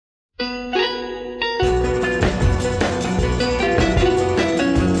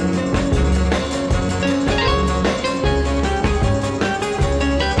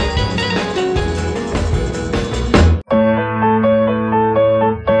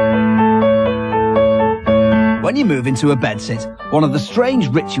When you move into a bedsit, one of the strange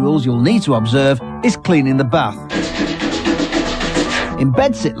rituals you'll need to observe is cleaning the bath. In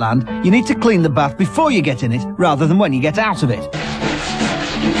bedsit land, you need to clean the bath before you get in it, rather than when you get out of it.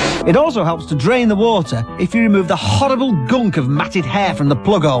 It also helps to drain the water if you remove the horrible gunk of matted hair from the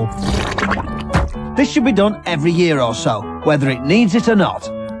plug hole. This should be done every year or so, whether it needs it or not.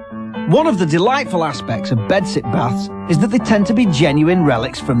 One of the delightful aspects of bedsit baths is that they tend to be genuine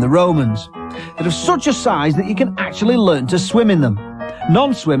relics from the Romans. They're of such a size that you can actually learn to swim in them.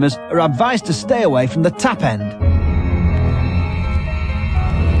 Non-swimmers are advised to stay away from the tap end.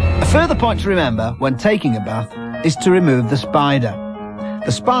 A further point to remember when taking a bath is to remove the spider.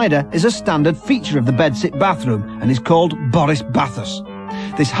 The spider is a standard feature of the bedsit bathroom and is called Boris bathus.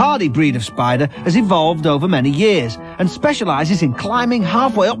 This hardy breed of spider has evolved over many years and specialises in climbing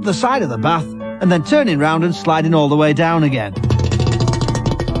halfway up the side of the bath and then turning round and sliding all the way down again.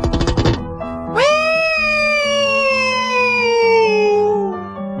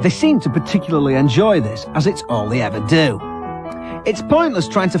 They seem to particularly enjoy this, as it's all they ever do. It's pointless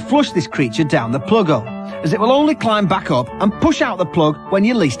trying to flush this creature down the plug hole, as it will only climb back up and push out the plug when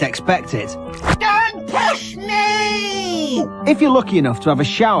you least expect it. Don't push me! If you're lucky enough to have a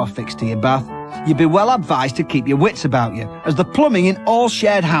shower fixed to your bath, you'd be well advised to keep your wits about you, as the plumbing in all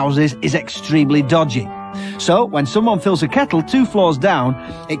shared houses is extremely dodgy. So, when someone fills a kettle 2 floors down,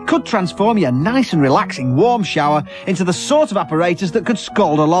 it could transform your nice and relaxing warm shower into the sort of apparatus that could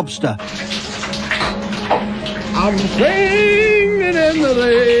scald a lobster. I'm singing in the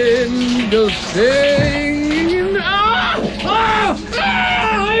rain, just singing. I'm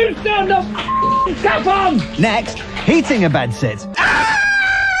stand up. Cap on! Next, heating a bedsit.